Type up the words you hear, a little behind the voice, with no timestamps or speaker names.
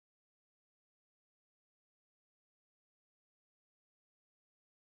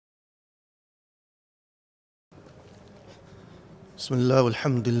بسم الله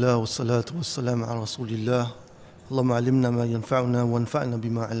والحمد لله والصلاة والسلام على رسول الله اللهم علمنا ما ينفعنا وانفعنا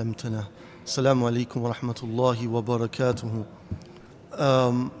بما علمتنا. Assalamu alaikum wa rahmatullahi wa barakatuhu.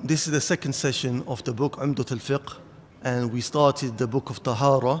 This is the second session of the book Umdat al-Fiqh, and we started the book of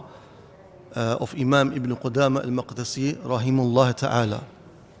Tahara of Imam Ibn Qudama al-Maqdisi rahimullah ta'ala.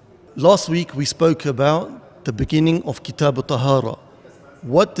 Last week we spoke about the beginning of Kitab al-Tahara.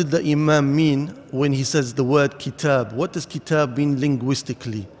 What did the Imam mean when he says the word kitab? What does kitab mean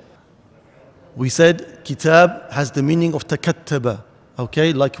linguistically? We said kitab has the meaning of takattaba.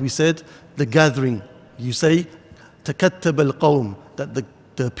 Okay, like we said, the gathering. You say takattaba al-qawm, that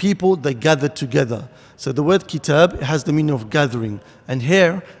the people, they gathered together. So the word kitab, it has the meaning of gathering. And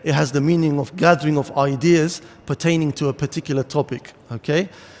here, it has the meaning of gathering of ideas pertaining to a particular topic. Okay,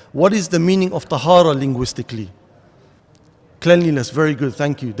 what is the meaning of tahara linguistically? Cleanliness, very good,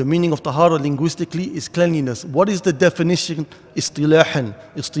 thank you. The meaning of tahara linguistically is cleanliness. What is the definition istilahan?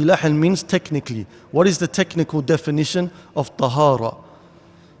 Istilahan means technically. What is the technical definition of tahara?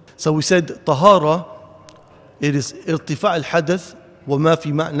 So we said tahara, it is irtifa' al-hadath wa ma fi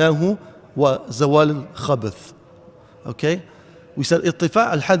ma'nahu wa zawal al-khabath. Okay? We said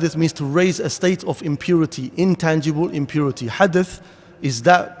irtifa' al-hadath means to raise a state of impurity, intangible impurity. Hadath is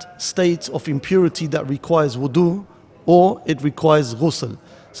that state of impurity that requires wudu, or it requires ghusl.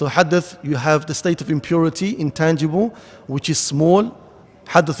 So hadath, you have the state of impurity, intangible, which is small.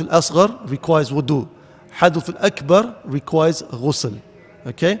 Hadath al-asghar requires wudu. Hadath al-akbar requires ghusl.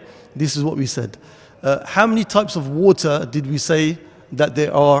 Okay, this is what we said. How many types of water did we say that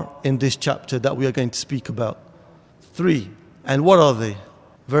there are in this chapter that we are going to speak about? 3. And what are they?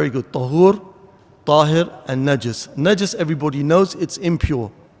 Very good. Tahur, tahir, and najis. Najis, everybody knows, it's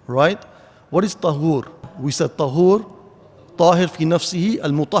impure, right? What is tahur? We said tahur, طاهر في نفسه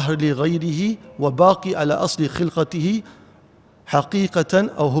المطهر لغيره وباقي على أصل خلقته حقيقة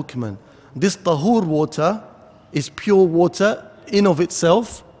أو حكما. This tahur water is pure water in of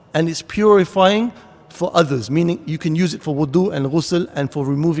itself, and it's purifying for others, meaning you can use it for wudu and ghusl and for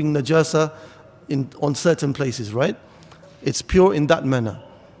removing najasa on certain places, right? It's pure in that manner.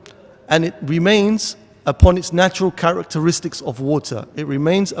 And it remains upon its natural characteristics of water. It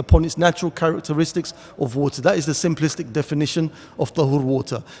remains upon its natural characteristics of water. That is the simplistic definition of tahur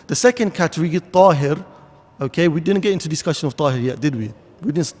water. The second category, tahir. Okay, we didn't get into discussion of tahir yet, did we?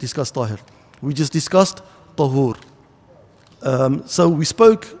 We didn't discuss tahir. We just discussed tahur. So we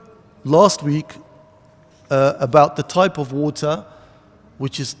spoke last week about the type of water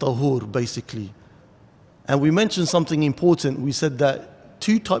which is tahur, basically. And we mentioned something important. We said that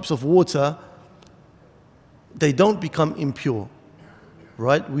 2 types of water, they don't become impure,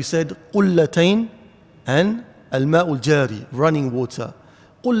 right? We said qullatayn and al-ma'ul jari, running water.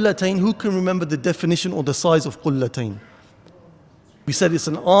 Qullatayn, who can remember the definition or the size of qullatayn? We said it's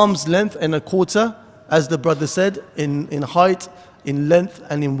an arm's length and a quarter, as the brother said, in height, in length,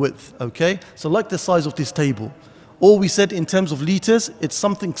 and in width, okay? So like the size of this table. Or we said in terms of liters, it's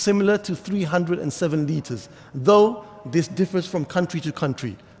something similar to 307 liters, though this differs from country to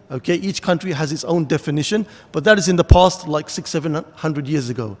country. Okay, each country has its own definition, but that is in the past, like 600-700 years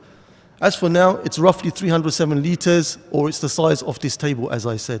ago. As for now, it's roughly 307 liters, or it's the size of this table, as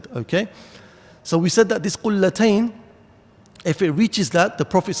I said, okay? So we said that this qullatayn, if it reaches that, the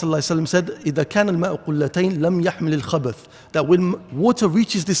Prophet ﷺ said, إِذَا كَانَ الْمَاءُ قُلَّتَيْن لَمْ يَحْمِلِ الْخَبَثِ, that when water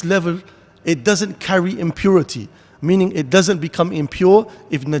reaches this level, it doesn't carry impurity, meaning it doesn't become impure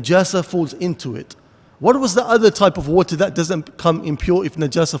if najasa falls into it. What was the other type of water that doesn't become impure if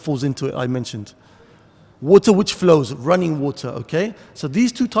najasa falls into it, I mentioned? Water which flows, running water, okay? So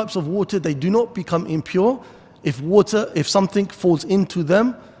these 2 types of water, they do not become impure if something falls into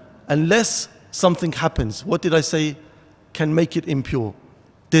them, unless something happens. What did I say can make it impure?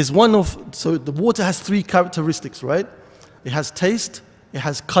 So the water has 3 characteristics, right? It has taste, it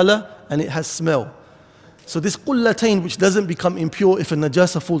has color, and it has smell. So this qullatayn, which doesn't become impure if a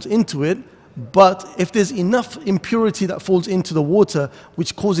najasa falls into it, but if there's enough impurity that falls into the water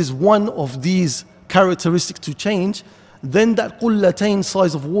which causes one of these characteristics to change, then that qullatayn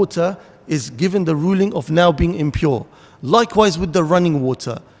size of water is given the ruling of now being impure. Likewise with the running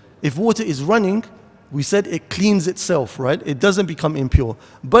water. If water is running, we said it cleans itself, right? It doesn't become impure.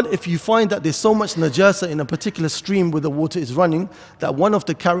 But if you find that there's so much najasa in a particular stream where the water is running, that one of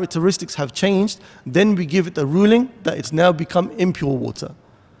the characteristics have changed, then we give it the ruling that it's now become impure water.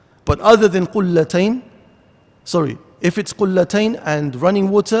 But other than qullatayn, if it's qullatayn and running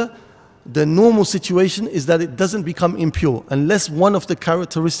water, the normal situation is that it doesn't become impure unless one of the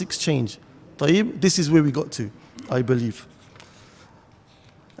characteristics change. This is where we got to, I believe.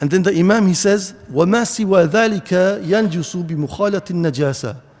 And then the Imam, he says, وَمَا سِوَى ذَلِكَ يَنْجُسُ بِمُخَالَةِ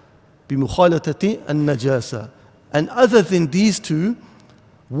النَّجَاسَةِ بِمُخَالَةِ النَّجَاسَةِ. And other than these two,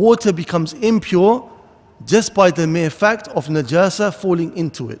 water becomes impure just by the mere fact of najasa falling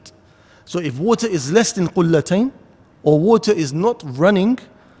into it. So if water is less than qullatain, or water is not running,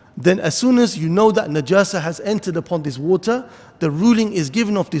 then as soon as you know that najasa has entered upon this water, the ruling is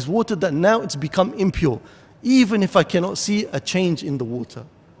given of this water that now it's become impure, even if I cannot see a change in the water.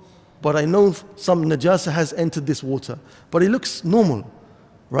 But I know some najasa has entered this water, but it looks normal,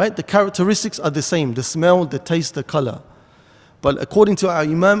 right? The characteristics are the same, the smell, the taste, the color. But according to our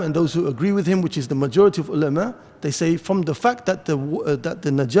Imam and those who agree with him, which is the majority of ulama, they say from the fact that the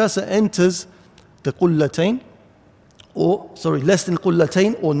najasa enters the qullatain, less than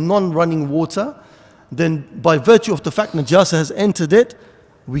qullatain or non-running water, then by virtue of the fact najasa has entered it,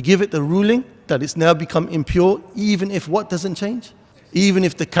 we give it the ruling that it's now become impure, even if what doesn't change? Even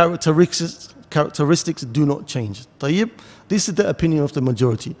if the characteristics do not change. Tayyib? This is the opinion of the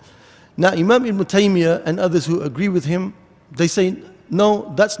majority. Now Imam Ibn Taymiyyah and others who agree with him, they say,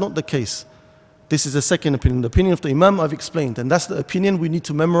 no, that's not the case. This is the second opinion. The opinion of the Imam I've explained, and that's the opinion we need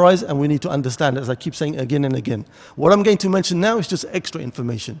to memorize and we need to understand, as I keep saying again and again. What I'm going to mention now is just extra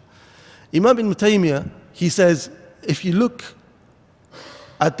information. Imam Ibn Taymiyyah, he says, if you look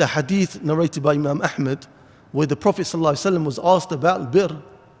at the hadith narrated by Imam Ahmad, where the Prophet ﷺ was asked about Bir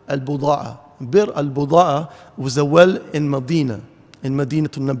al-Buda'a. Bir al-Buda'a was a well in Medina to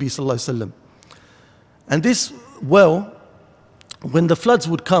Nabi ﷺ. And this well, when the floods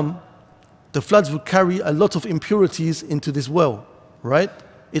would come, the floods would carry a lot of impurities into this well, right?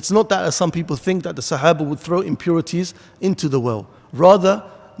 It's not that, as some people think, that the Sahaba would throw impurities into the well. Rather,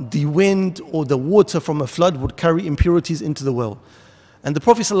 the wind or the water from a flood would carry impurities into the well. And the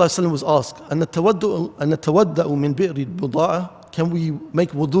Prophet ﷺ was asked, أَنَتَوَدَّأُ مِنْ بِئْرِ الْبُضَاعَةِ, can we make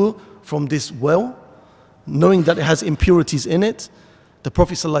wudu from this well, knowing that it has impurities in it? The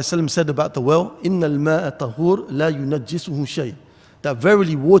Prophet ﷺ said about the well, إِنَّ الْمَاءَ طَهُورٌ لَا يُنَجِّسُهُ شَيْءٍ, that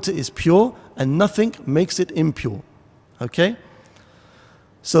verily water is pure and nothing makes it impure. Okay?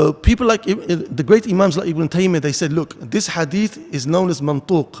 So people like the great Imams like Ibn Taymiyyah, they said, look, this hadith is known as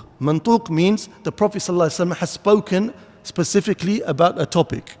mantuq. Mantuq means the Prophet ﷺ has spoken specifically about a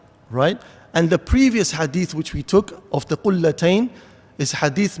topic, right? And the previous hadith which we took of the qullatain is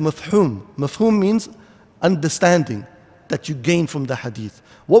hadith mafhum. Mafhum means understanding that you gain from the hadith.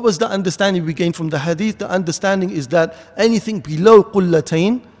 What was the understanding we gained from the hadith? The understanding is that anything below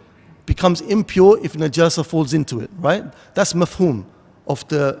qullatain becomes impure if najasa falls into it, right? That's mafhum of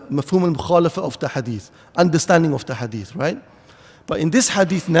the mafhum al-mukhalafa of the hadith, understanding of the hadith, right? But in this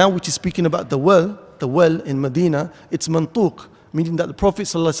hadith now, which is speaking about the well in Medina, it's mantuq, meaning that the Prophet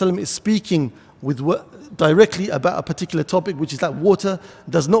ﷺ is speaking directly about a particular topic, which is that water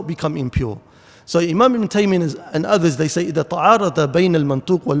does not become impure. So Imam Ibn Taymiyyah and others, they say, إِذَا تَعَارَضَ بَيْنَ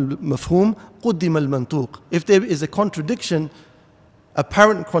الْمَنْطُوقِ وَالْمَفْهُومِ قُدِّمَ الْمَنْطُوقِ. If there is a contradiction,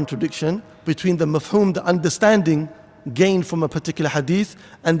 apparent contradiction, between the mafhum, the understanding gained from a particular hadith,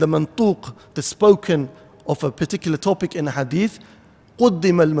 and the mantuq, the spoken of a particular topic in a hadith, قُدِّمَ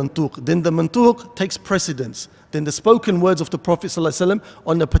الْمَنْطُوقِ. Then the mantuq takes precedence. Then the spoken words of the Prophet ﷺ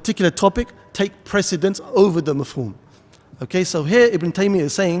on a particular topic take precedence over the mafhum. Okay, so here Ibn Taymiyyah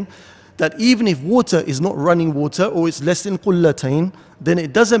is saying that even if water is not running water or it's less than qullatain, then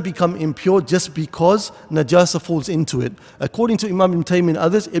it doesn't become impure just because najasa falls into it. According to Imam Ibn Taymiyyah and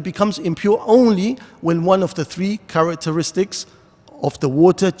others, it becomes impure only when one of the three characteristics of the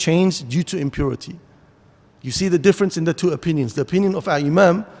water change due to impurity. You see the difference in the two opinions. The opinion of our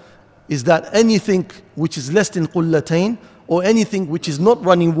Imam is that anything which is less than qullatain or anything which is not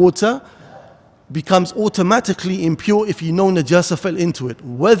running water becomes automatically impure if you know najasa fell into it,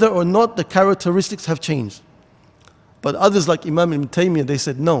 whether or not the characteristics have changed. But others like Imam Ibn Taymiyyah, they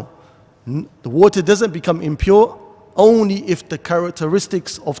said no, the water doesn't become impure only if the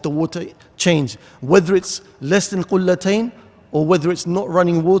characteristics of the water change, whether it's less than qullatain or whether it's not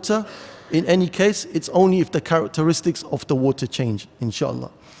running water. In any case, it's only if the characteristics of the water change,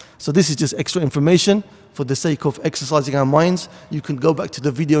 inshallah. So this is just extra information for the sake of exercising our minds. You can go back to the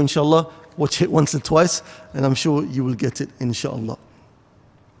video, inshallah, watch it once and twice, and I'm sure you will get it, inshallah.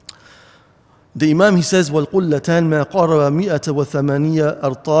 The Imam, he says, وَالْقُلَّتَانْ مَا قَارَبَ مِئَةَ وَثَمَانِيَّ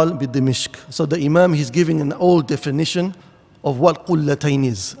أَرْطَالٍ بِدِمِشْقٍ. So the Imam, he's giving an old definition of what qullatain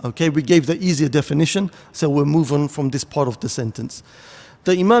is. Okay, we gave the easier definition, so we'll move on from this part of the sentence.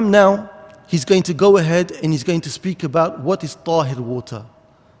 The Imam now, he's going to go ahead and he's going to speak about what is tahir water.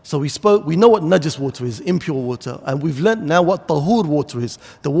 So we know what najis water is, impure water, and we've learnt now what tahur water is,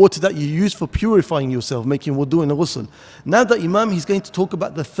 the water that you use for purifying yourself, making wudu and ghusl. Now the Imam, he's going to talk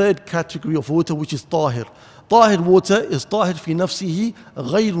about the third category of water, which is tahir. Tahir water is tahir fi nafsihi,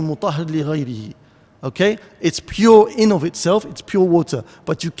 ghayr mutahhir li ghayrihi. Okay, it's pure in of itself, it's pure water,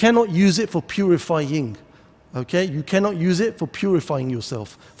 but you cannot use it for purifying. Okay, you cannot use it for purifying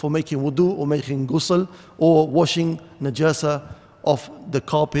yourself, for making wudu or making ghusl or washing najasa of the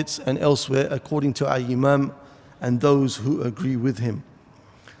carpets and elsewhere, according to our Imam and those who agree with him.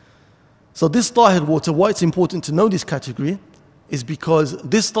 So this tahir water, why it's important to know this category is because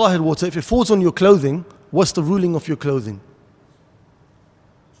this tahir water, if it falls on your clothing, what's the ruling of your clothing?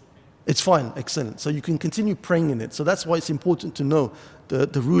 It's fine, excellent. So you can continue praying in it. So that's why it's important to know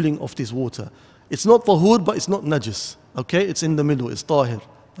the ruling of this water. It's not tahur, but it's not najis. Okay, it's in the middle, it's tahir.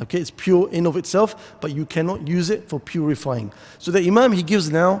 Okay, it's pure in of itself, but you cannot use it for purifying. So the Imam, he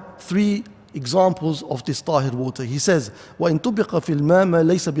gives now 3 examples of this tahir water. He says, وَإِن طُبِقَ فِي الْمَاءِ مَا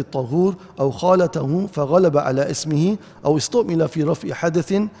لَيْسَ بِالطَّهُورِ أَوْ خَالَتَهُ فَغَلَبَ عَلَى اسْمِهِ أَوْ اسْتُعْمِلَ فِي رَفْعِ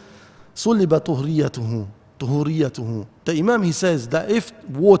حَدَثٍ صُلِبَ طُهُورِيَّتُهُ. The Imam, he says that if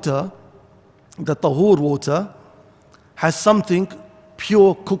water, the tahur water, has something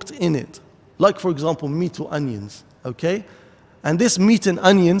pure cooked in it, like for example meat or onions, okay? And this meat and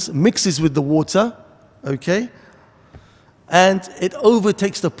onions mixes with the water, okay? And it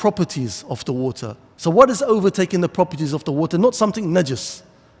overtakes the properties of the water. So what is overtaking the properties of the water? Not something najis.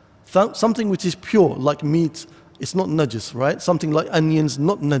 Something which is pure, like meat, it's not najis, right? Something like onions,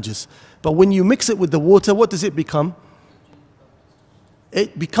 not najis. But when you mix it with the water, what does it become?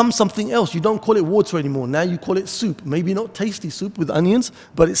 It becomes something else. You don't call it water anymore. Now you call it soup. Maybe not tasty soup with onions,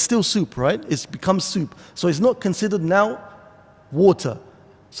 but it's still soup, right? It's become soup. So it's not considered now water.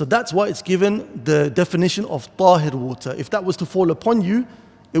 So that's why it's given the definition of tahir water. If that was to fall upon you,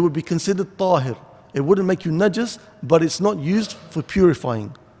 it would be considered tahir. It wouldn't make you najis, but it's not used for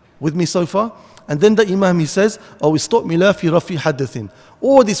purifying. With me so far? And then the Imam, he says, أو استعمل في رفع حدث.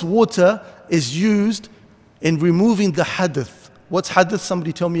 Or this water is used in removing the hadith. What's hadith?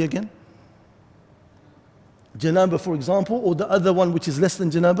 Somebody tell me again. Janaba, for example, or the other one which is less than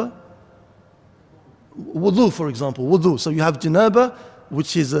janaba? Wudu, for example, wudu. So you have janaba,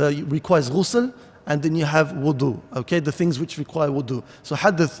 which is requires ghusl, and then you have wudu, okay, the things which require wudu. So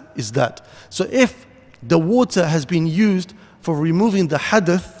hadith is that. So if the water has been used for removing the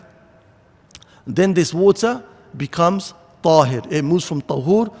hadith, then this water becomes tahir. It moves from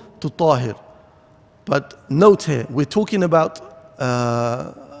tahur to tahir. But note here, we're talking about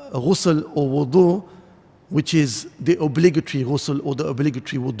ghusl or wudu, which is the obligatory ghusl or the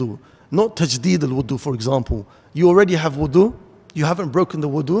obligatory wudu. Not tajdeed al-wudu, for example. You already have wudu, you haven't broken the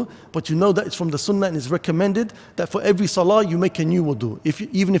wudu, but you know that it's from the sunnah and it's recommended that for every salah you make a new wudu,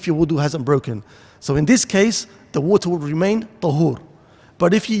 even if your wudu hasn't broken. So in this case, the water will remain tahur.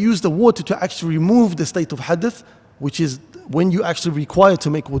 But if you use the water to actually remove the state of hadith, which is when you actually require to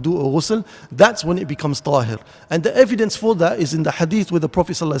make wudu or ghusl, that's when it becomes tahir. And the evidence for that is in the hadith with the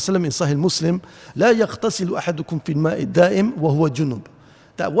Prophet ﷺ in Sahih Muslim, لا يغتسل أحدكم في الماء الدائم وهو جنب.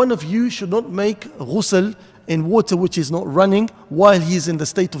 That one of you should not make ghusl in water which is not running while he is in the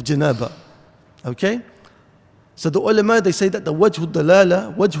state of janaba. Okay? So the ulama, they say that the wajhud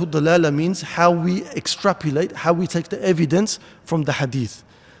dalala means how we extrapolate, how we take the evidence from the hadith.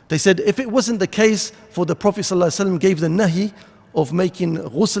 They said if it wasn't the case for the Prophet ﷺ gave the nahi of making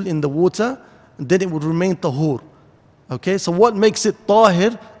ghusl in the water, then it would remain tahur. Okay, so what makes it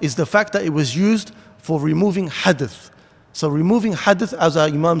tahir is the fact that it was used for removing hadith. So removing hadith, as our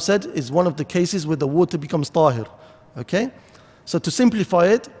Imam said, is one of the cases where the water becomes tahir. Okay, so to simplify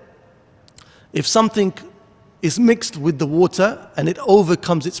it, if something is mixed with the water and it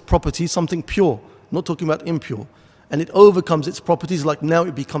overcomes its properties, something pure, not talking about impure, and it overcomes its properties, like now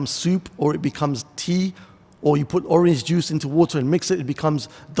it becomes soup or it becomes tea, or you put orange juice into water and mix it, it becomes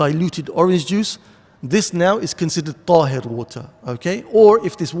diluted orange juice. This now is considered tahir water, okay? Or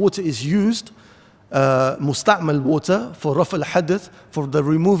if this water is used, musta'mal water for raf al-hadith, for the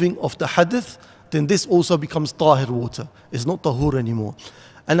removing of the hadith, then this also becomes tahir water. It's not tahur anymore.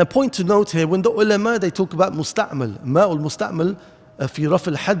 And a point to note here, when the ulama, they talk about musta'mal, ma'ul musta'mal fi raf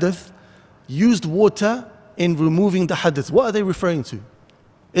al-hadith, used water in removing the hadith. What are they referring to?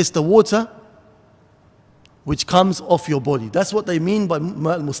 It's the water which comes off your body. That's what they mean by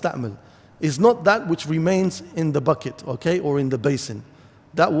ma'al musta'mal. It's not that which remains in the bucket, okay, or in the basin.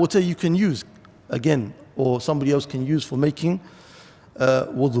 That water you can use again, or somebody else can use for making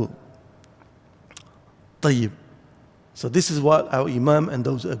wudu. Tayyib. So this is what our Imam and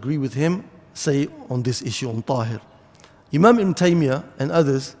those who agree with him say on this issue on tahir. Imam Ibn Taymiyyah and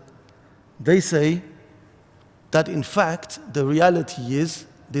others, they say that in fact the reality is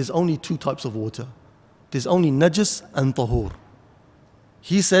there's only two types of water. There's only najis and tahur.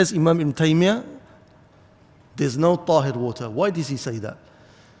 He says, Imam Ibn Taymiyyah, there's no tahir water. Why does he say that?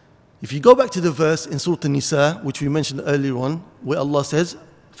 If you go back to the verse in Surah An-Nisa, which we mentioned earlier on, where Allah says,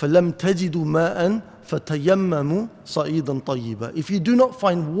 فَلَمْ تَجِدُوا مَاءً فَتَيَمَّمُوا صَعِيدًا طَيِّبًا. If you do not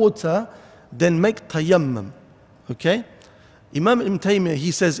find water, then make tayammum. Okay? Imam Ibn Taymiyyah,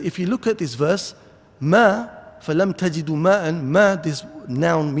 he says, if you look at this verse, ma, فَلَمْ تَجِدُوا مَاءً, ma, this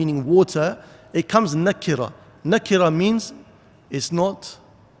noun meaning water, it comes nakira. Nakira means it's not,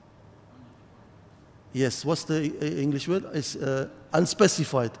 yes, what's the English word? It's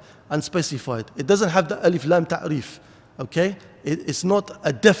unspecified. Unspecified. It doesn't have the alif lam ta'rif. Okay? It's not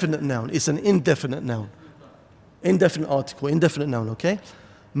a definite noun. It's an indefinite noun. Indefinite article, indefinite noun, okay?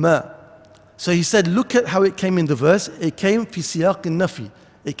 Ma. So he said, look at how it came in the verse. It came fi siyaq nafi.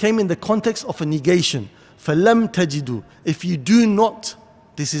 It came in the context of a negation. فَلَمْ تَجِدُوا. If you do not,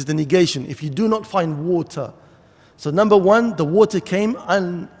 this is the negation, if you do not find water. So number one, the water came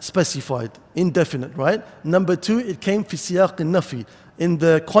unspecified, indefinite, right? Number two, it came fi siyaq nafi, in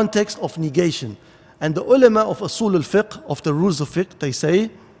the context of negation. And the ulama of usul al-fiqh, of the rules of fiqh, they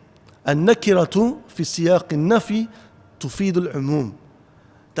say, النكرة في سياق النفي تفيد العموم.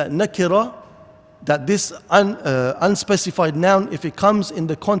 That nakira, that this unspecified noun, if it comes in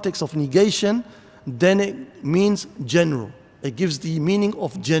the context of negation, then it means general. It gives the meaning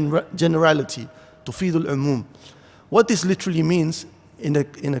of generality, تفيد العموم. What this literally means, in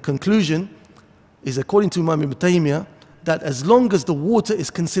a conclusion, is according to Imam Ibn Taymiyyah, that as long as the water is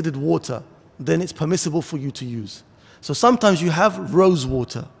considered water, then it's permissible for you to use. So sometimes you have rose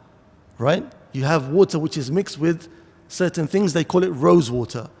water, right? You have water which is mixed with certain things, they call it rose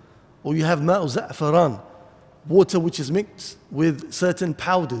water. Or you have ma'u za'faran, water which is mixed with certain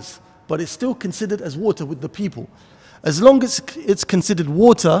powders, but it's still considered as water with the people. As long as it's considered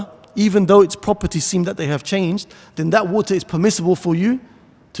water, even though its properties seem that they have changed, then that water is permissible for you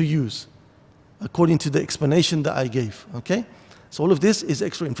to use, according to the explanation that I gave, okay? So all of this is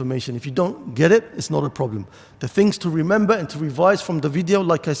extra information. If you don't get it, it's not a problem. The things to remember and to revise from the video,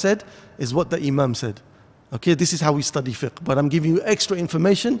 like I said, is what the Imam said. Okay, this is how we study fiqh. But I'm giving you extra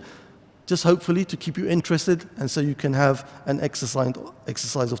information, just hopefully to keep you interested and so you can have an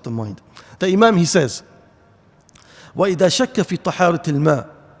exercise of the mind. The Imam, he says, وَإِذَا شَكَّ فِي طَحَارَةِ الْمَاءِ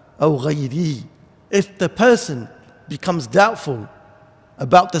أَوْ غَيْرِهِ. If the person becomes doubtful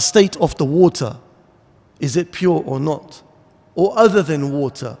about the state of the water, is it pure or not? Or other than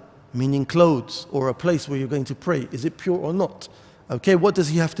water, meaning clothes or a place where you're going to pray, is it pure or not? Okay, what does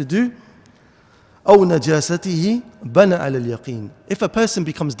he have to do? أَوْ نَجَاسَتِهِ بَنَى عَلَى الْيَقِينِ. If a person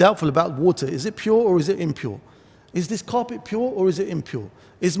becomes doubtful about water, is it pure or is it impure? Is this carpet pure or is it impure?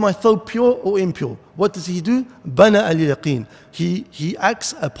 Is my thobe pure or impure? What does he do? بَنَى عَلَى الْيَقِينِ. He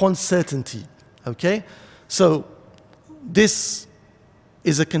acts upon certainty. Okay, so this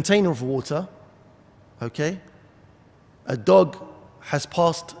is a container of water. Okay, a dog has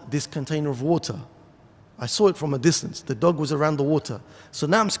passed this container of water. I saw it from a distance. The dog was around the water. So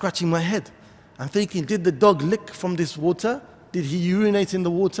now I'm scratching my head. I'm thinking, did the dog lick from this water? Did he urinate in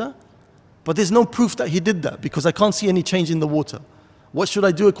the water? But there's no proof that he did that because I can't see any change in the water. What should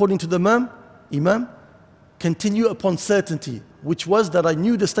I do according to the Imam? Continue upon certainty, which was that I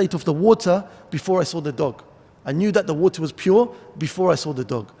knew the state of the water before I saw the dog. I knew that the water was pure before I saw the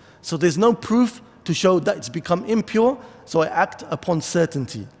dog. So there's no proof to show that it's become impure, so I act upon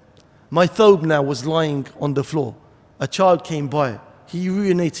certainty. My thobe now was lying on the floor. A child came by. He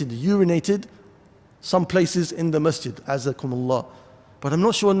urinated some places in the masjid, azakumullah. But I'm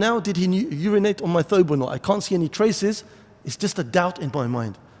not sure now, did he urinate on my thobe or not? I can't see any traces. It's just a doubt in my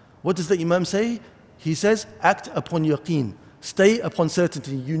mind. What does the Imam say? He says, act upon yaqeen. Stay upon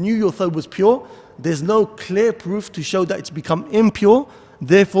certainty. You knew your thobe was pure. There's no clear proof to show that it's become impure.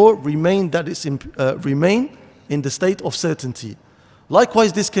 Therefore, remain in the state of certainty.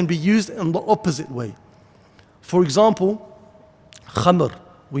 Likewise, this can be used in the opposite way. For example, khamr.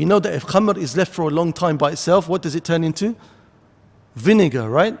 We know that if khamr is left for a long time by itself, what does it turn into? Vinegar,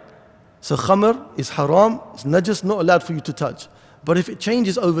 right? So khamr is haram, it's najas, not allowed for you to touch. But if it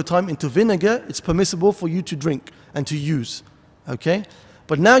changes over time into vinegar, it's permissible for you to drink and to use. Okay?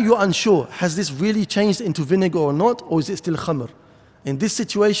 But now you're unsure, has this really changed into vinegar or not, or is it still khamr? In this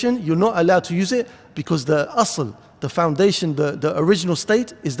situation, you're not allowed to use it because the asl, the foundation, the original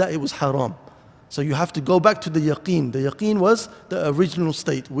state is that it was haram. So you have to go back to the yaqeen. The yaqeen was the original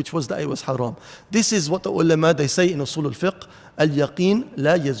state, which was that it was haram. This is what the ulama, they say in usul al-fiqh, al-yaqeen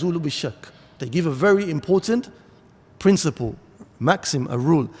la yazulu bi-shak. They give a very important principle, maxim, a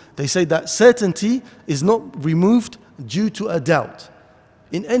rule. They say that certainty is not removed due to a doubt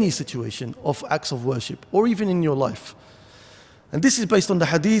in any situation of acts of worship or even in your life. And this is based on the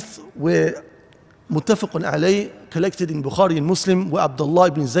hadith where muttafaqun alayh, collected in Bukhari and Muslim, where Abdullah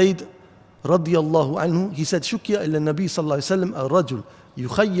ibn Zayd radiyallahu anhu, he said, شُكِيَ إلى النبي صلى الله عليه وسلم الرجل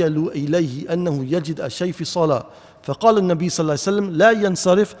يخيل إليه أنه يجد الشيء في الصلاة فقال النبي صلى الله عليه وسلم لا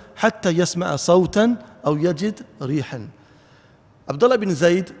ينصرف حتى يسمع صوتا أو يجد ريحا. Abdullah ibn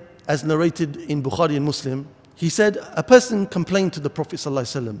Zayd, as narrated in Bukhari and Muslim, he said a person complained to the Prophet sallallahu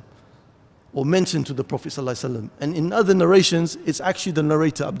alaihi wasallam, or mentioned to the Prophet sallallahu alaihi wasallam, and in other narrations it's actually the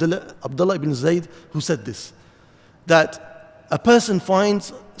narrator Abdullah ibn Zayd who said this, that a person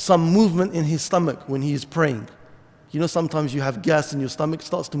finds some movement in his stomach when he is praying. You know, sometimes you have gas in your stomach,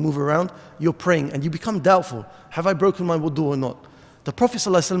 starts to move around, you're praying and you become doubtful, have I broken my wudu or not? The Prophet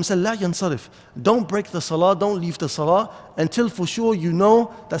ﷺ said, La yansarif, don't break the salah, don't leave the salah until for sure you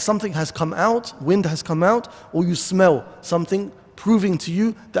know that something has come out, wind has come out, or you smell something proving to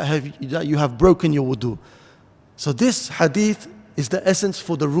you that you have broken your wudu. So this hadith is the essence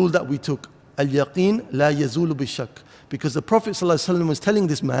for the rule that we took. Al-yaqeen la yazulu bishak. Because the Prophet ﷺ was telling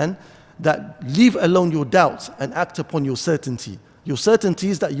this man that leave alone your doubts and act upon your certainty. Your certainty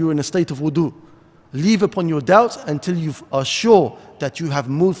is that you're in a state of wudu. Leave upon your doubts until you are sure that you have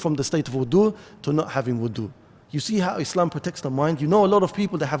moved from the state of wudu to not having wudu. You see how Islam protects the mind? You know a lot of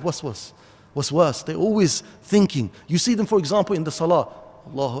people that have waswas. What's worse, they're always thinking. You see them, for example, in the salah.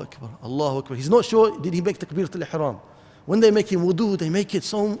 Allahu Akbar, Allahu Akbar. He's not sure, did he make takbirat al-ihram? When they make wudu, they make it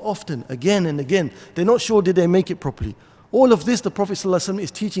so often, again and again. They're not sure, did they make it properly? All of this, the Prophet ﷺ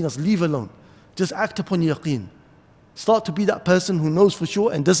is teaching us, leave alone. Just act upon yaqeen. Start to be that person who knows for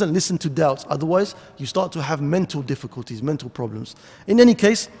sure and doesn't listen to doubts. Otherwise, you start to have mental difficulties, mental problems. In any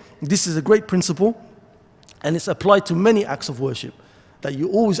case, this is a great principle and it's applied to many acts of worship. That you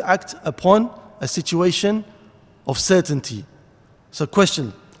always act upon a situation of certainty. So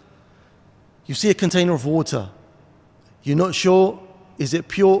question, you see a container of water. You're not sure, is it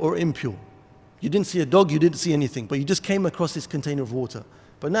pure or impure? You didn't see a dog, you didn't see anything, but you just came across this container of water.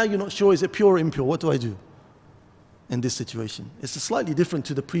 But now you're not sure, is it pure or impure? What do I do in this situation? It's slightly different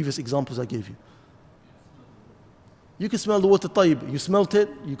to the previous examples I gave you. You can smell the water tayyib, you smelt it,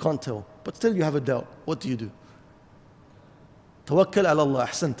 you can't tell, but still you have a doubt. What do you do? Tawakkal ala Allah,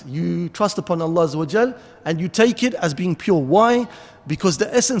 ahsant. You trust upon Allah Azza wa Jal and you take it as being pure. Why? Because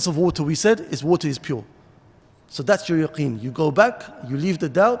the essence of water, we said, is water is pure. So that's your yaqeen. You go back, you leave the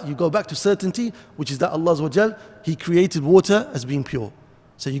doubt, you go back to certainty, which is that Allah Azza wa Jal, He created water as being pure.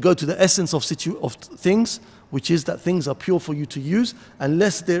 So you go to the essence of things, which is that things are pure for you to use,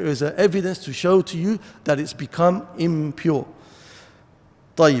 unless there is evidence to show to you that it's become impure.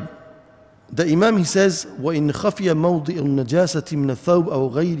 طيب. The Imam, he says, وَإِنْ خَفِيَ مَوْضِئُ النَّجَاسَةِ مِنَ الثَّوْبِ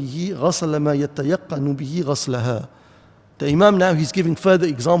أَوْ غَيْرِهِ غَسَلَ مَا يَتَيَقَّنُ بِهِ غَسْلَهَا. The Imam now, he's giving further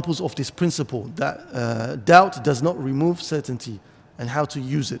examples of this principle, that doubt does not remove certainty and how to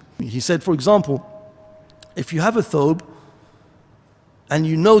use it. He said, for example, if you have a thobe and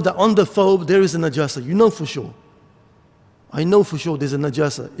you know that on the thobe there is a najasa, you know for sure. I know for sure there's a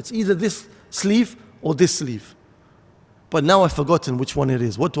najasa. It's either this sleeve or this sleeve. But now I've forgotten which one it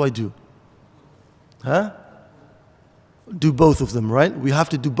is. What do I do? Huh? Do both of them, right? We have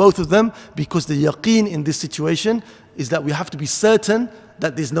to do both of them because the yaqeen in this situation is that we have to be certain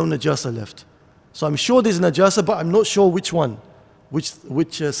that there's no najasa left. So I'm sure there's najasa, but I'm not sure which one,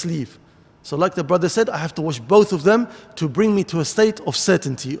 which sleeve. So like the brother said, I have to wash both of them to bring me to a state of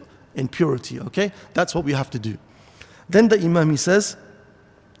certainty and purity, okay? That's what we have to do. Then the Imam, he says,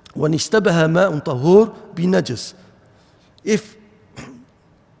 وَنِ اشْتَبَهَ مَاءٌ طَهُورٌ بِنَجَسٍ.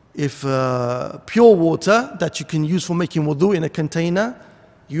 If pure water that you can use for making wudu in a container,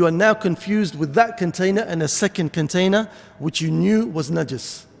 you are now confused with that container and a second container which you knew was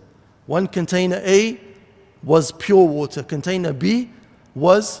najas. One container A was pure water, container B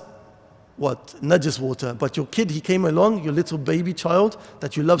was what? Najas water. But your kid, he came along, your little baby child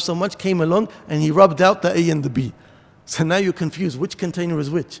that you love so much came along and he rubbed out the A and the B. So now you're confused, which container is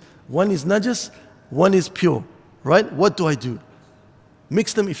which? One is najas, one is pure, right? What do I do?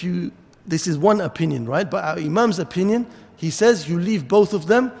 Mix them if you, this is one opinion, right? But our Imam's opinion, he says you leave both of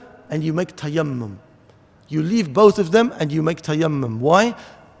them and you make tayammum. You leave both of them and you make tayammum. Why?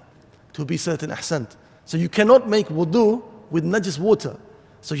 To be certain, ahsant. So you cannot make wudu with najas water.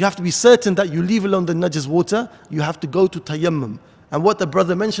 So you have to be certain that you leave alone the najas water, you have to go to tayammum. And what the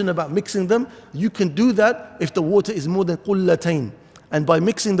brother mentioned about mixing them, you can do that if the water is more than qullatayn. And by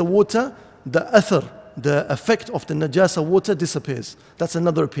mixing the water, the athar, the effect of the najasa water disappears. That's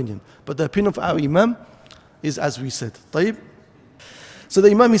another opinion. But the opinion of our Imam is as we said. طيب. So the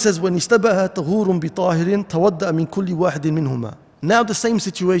Imam, he says, when اشتبه طهور بطاهر تودأ من كل واحد منهما. Now the same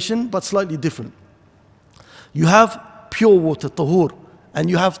situation but slightly different. You have pure water, tahur, and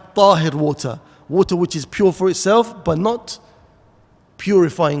you have tahir water, water which is pure for itself but not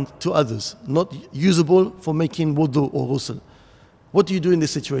purifying to others, not usable for making wudu or ghusl. What do you do in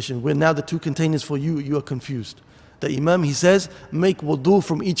this situation where now the two containers for you, you are confused? The Imam, he says, make wudu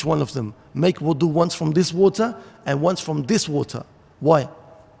from each one of them. Make wudu once from this water and once from this water. Why?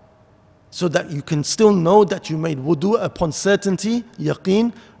 So that you can still know that you made wudu upon certainty,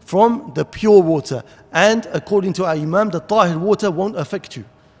 yaqeen, from the pure water. And according to our Imam, the tahir water won't affect you.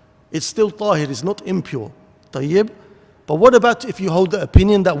 It's still tahir, it's not impure. Tayyib. But what about if you hold the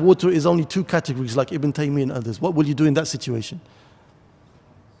opinion that water is only two categories, like Ibn Taymiyyah and others? What will you do in that situation?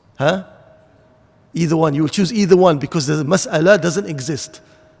 Huh? Either one. You will choose either one because the mas'ala doesn't exist.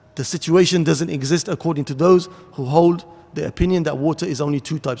 The situation doesn't exist according to those who hold the opinion that water is only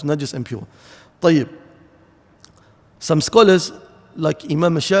two types, najis and pure. Tayyib. Some scholars, like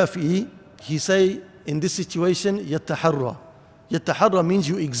Imam Shafi'i, he say in this situation, yattaharra. Yattaharra means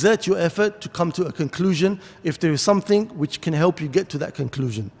you exert your effort to come to a conclusion if there is something which can help you get to that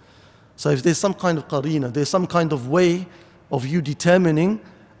conclusion. So if there's some kind of qarina, there's some kind of way of you determining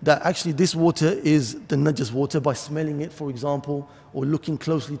that actually this water is the najis water by smelling it, for example, or looking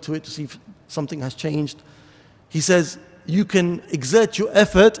closely to it to see if something has changed. He says you can exert your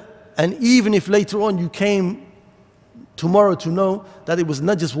effort, and even if later on you came tomorrow to know that it was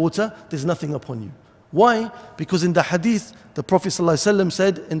najis water, there's nothing upon you. Why? Because in the hadith, the Prophet ﷺ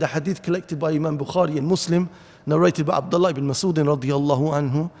said, in the hadith collected by Imam Bukhari and Muslim, narrated by Abdullah ibn Mas'ud radiyallahu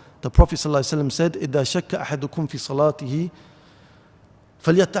anhu, the Prophet ﷺ said, إِذَا شَكَّ أَحَدُكُمْ فِي صَلَاتِهِ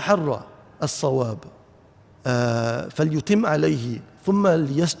فَلْيَتَّحَرَّ الصَّوَابِ فَلْيُتِمْ عَلَيْهِ ثُمَّ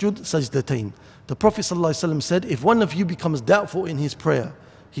لِيَسْجُدْ سَجْدَتَيْنِ. The Prophet ﷺ said, if one of you becomes doubtful in his prayer,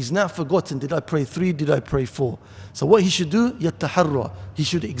 he's now forgotten, did I pray 3, did I pray 4? So what he should do, yattaharra. He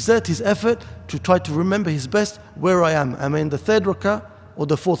should exert his effort to try to remember his best where I am. Am I in the 3rd rak'ah or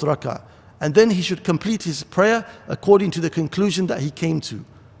the 4th rak'ah? And then he should complete his prayer according to the conclusion that he came to.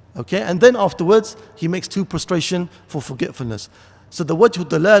 Okay, and then afterwards, he makes 2 prostration for forgetfulness. So the wajh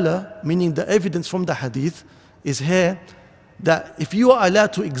dalala, meaning the evidence from the hadith, is here that if you are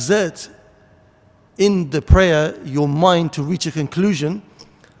allowed to exert in the prayer your mind to reach a conclusion,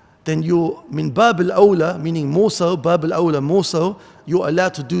 then you, min bab al-awla, meaning more so, bab al-awla, more so, you're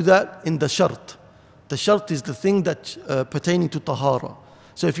allowed to do that in the shart. The shart is the thing that pertaining to tahara.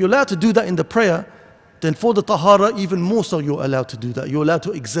 So if you're allowed to do that in the prayer, then for the tahara, even more so you're allowed to do that. You're allowed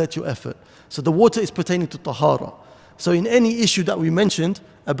to exert your effort. So the water is pertaining to tahara. So in any issue that we mentioned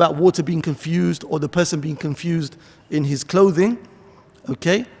about water being confused or the person being confused in his clothing,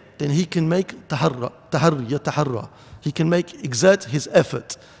 okay, then he can make taharri. He can exert his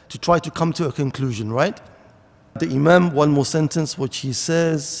effort to try to come to a conclusion, right? The Imam, one more sentence, which he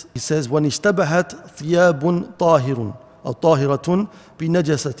says, وَنِشْتَبَهَتْ ثِيَابٌ طَاهِرٌ أو طَاهِرَةٌ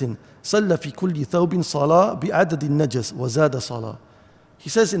بِنَجَسَةٍ صَلَّ فِي كُلِّ ثَوْبٍ صَلَاةٍ بِعَدَدِ النَّجَسِ وَزَادَ صَلَاةٍ. He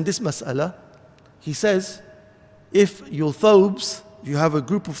says in this mas'ala, he says, if your thobes, you have a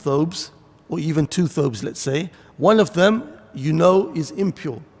group of thobes, or even 2 thobes, let's say, one of them you know is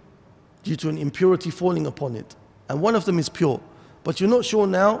impure due to an impurity falling upon it, and one of them is pure, but you're not sure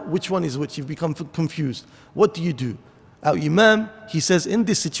now which one is which. You've become confused. What do? Our Imam, he says in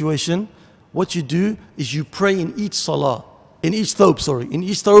this situation, what you do is you pray in each salah, in each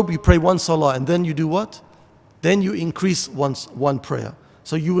thobe you pray 1 salah, and then you do what? Then you increase one prayer.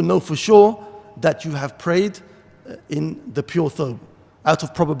 So you will know for sure that you have prayed in the pure thobe, out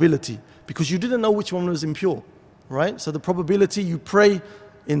of probability, because you didn't know which one was impure, right? So the probability, you pray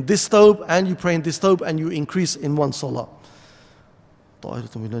in this thobe and you pray in this thobe and you increase in 1 salah.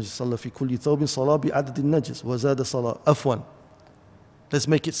 Let's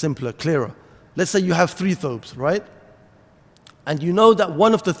make it simpler, clearer. Let's say you have 3 thobes, right? And you know that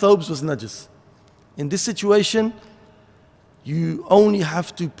one of the thobes was najis. In this situation, you only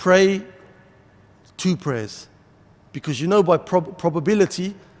have to pray 2 prayers, because you know by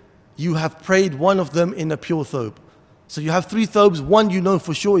probability you have prayed one of them in a pure thobe. So you have 3 thobes, one you know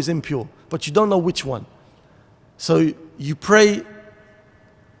for sure is impure, but you don't know which one. So you pray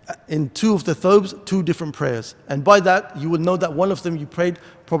in 2 of the thobes 2 different prayers, and by that you will know that one of them you prayed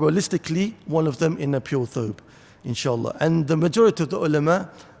probabilistically, one of them in a pure thobe, inshallah. And the majority of the ulama,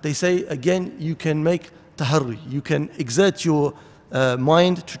 they say again, you can make taharri, you can exert your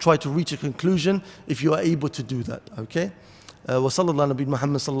mind to try to reach a conclusion if you are able to do that. Okay, wa sallallahu nabi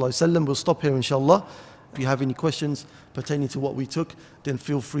Muhammad sallallahu alaihi wasallam. We'll stop here inshallah. If you have any questions pertaining to what we took, then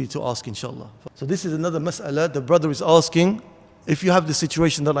feel free to ask, inshallah. So this is another mas'ala. The brother is asking, if you have the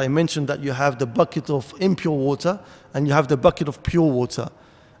situation that I mentioned, that you have the bucket of impure water and you have the bucket of pure water,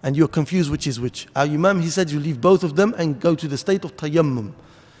 and you're confused which is which. Our Imam, he said you leave both of them and go to the state of tayammum.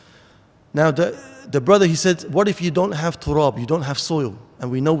 Now the brother, he said, what if you don't have turab, you don't have soil,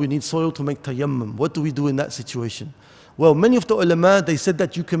 and we know we need soil to make tayammum? What do we do in that situation? Well, many of the ulama, they said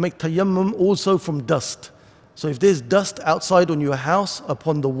that you can make tayammum also from dust. So if there's dust outside on your house,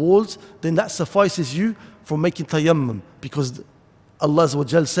 upon the walls, then that suffices you for making tayammum, because Allah Azza wa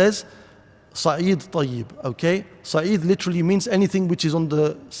Jal says, Sa'id tayyib, okay? Sa'id literally means anything which is on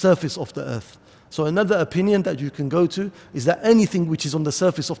the surface of the earth. So another opinion that you can go to is that anything which is on the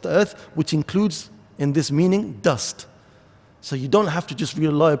surface of the earth, which includes in this meaning dust. So you don't have to just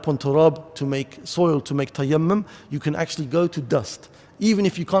rely upon turab to make soil, to make tayammum. You can actually go to dust. Even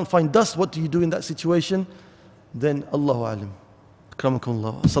if you can't find dust, what do you do in that situation? Then Allahu alim.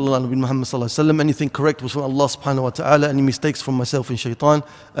 Akramakumullah. Sallallahu alaihi Muhammad sallallahu alaihi wasallam. Anything correct was from Allah subhanahu wa ta'ala. Any mistakes from myself and shaitan.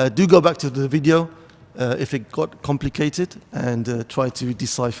 Do go back to the video if it got complicated, and try to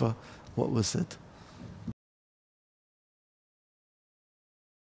decipher what was said.